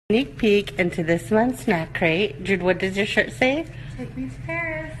Sneak peek into this month's snack crate. Jude, what does your shirt say? Take me to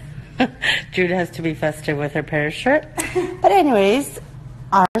Paris. Jude has to be festive with her Paris shirt. But anyways,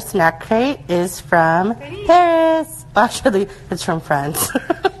 our snack crate is from Paris. Actually, it's from France.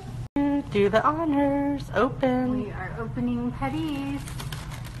 Do the honors. Open. We are opening Paris.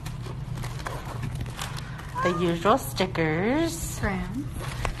 The usual stickers. France.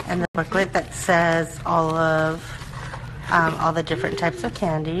 And the booklet that says all the different types of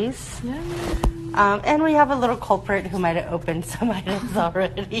candies. And we have a little culprit who might have opened some items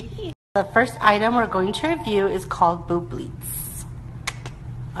already. The first item we're going to review is called Booblets.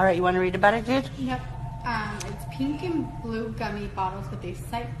 All right, you want to read about it, Jude? Yep. It's pink and blue gummy bottles with a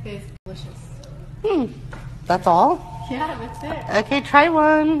sight fizz. Delicious. That's all? Yeah, that's it. Okay, try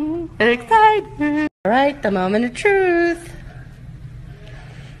one. I'm excited. All right, the moment of truth.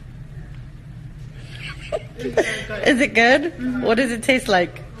 Is it good? Mm-hmm. What does it taste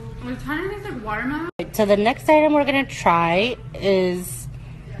like? It kind of tastes like watermelon. So the next item we're gonna try is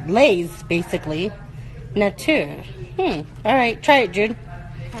Lay's, basically. Nature. All right, try it, Jude.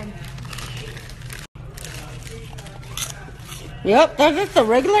 Okay. Yep, that's just a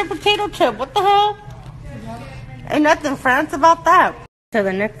regular potato chip. What the hell? Yep. Ain't nothing fancy about that. So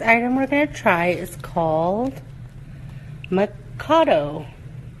the next item we're gonna try is called Mikado.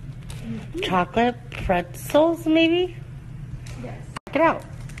 Chocolate pretzels, maybe? Yes. Check it out.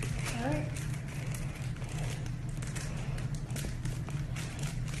 Alright.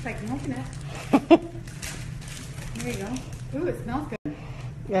 It's like milking it. There you go. Ooh, it smells good.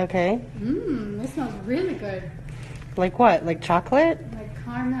 Okay. This smells really good. Like what? Like chocolate? Like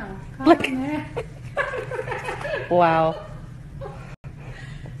caramel. Like- Caramel. Wow.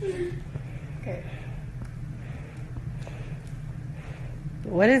 Okay.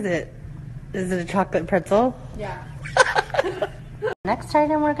 What is it? Is it a chocolate pretzel? Yeah. Next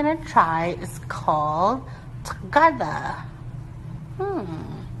item we're gonna try is called Tagada.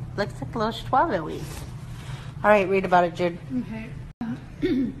 Looks like a little strawberry. All right, read about it, Jude.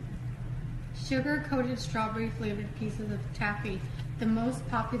 Okay. Sugar-coated strawberry-flavored pieces of taffy, the most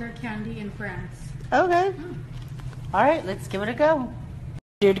popular candy in France. Okay. All right, let's give it a go.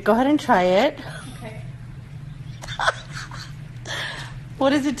 Jude, go ahead and try it. Okay. What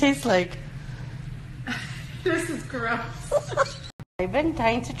does it taste like? This is gross. I've been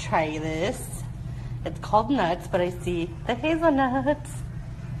dying to try this. It's called nuts, but I see the hazelnuts.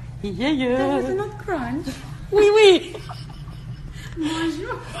 Yeah. Hazelnut crunch. Oui.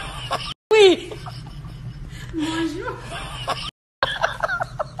 Bonjour. Oui. Bonjour.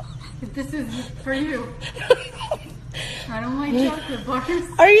 This is for you. I don't like chocolate bars.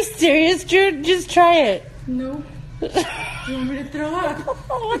 Are you serious, Jude? Just try it. No. You want me to throw up?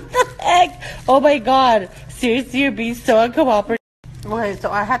 What the heck? Oh my god. Seriously, you're being so uncooperative. Okay, so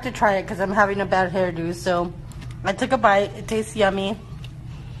I had to try it because I'm having a bad hairdo. So I took a bite. It tastes yummy.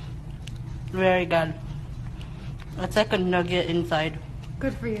 Very good. It's like a nugget inside.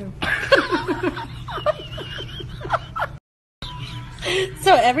 Good for you.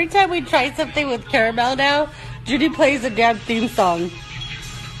 So every time we try something with caramel now, Judy plays a damn theme song.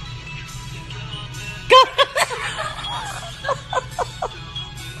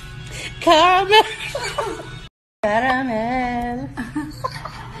 Caramel. Caramel.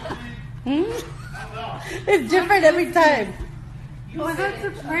 It's different every time. Oh, that's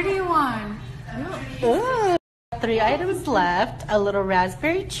a pretty one. Ooh. 3 items left. A little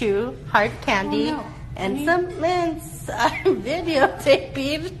raspberry chew, hard candy, and some mints. I'm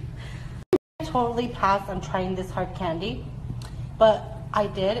videotaping. I totally passed on trying this hard candy, but I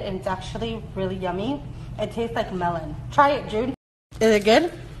did, and it's actually really yummy. It tastes like melon. Try it, Jude. Is it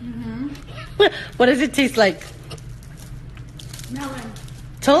good? What does it taste like? Melon.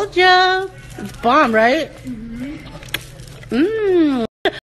 Told ya. It's bomb, right?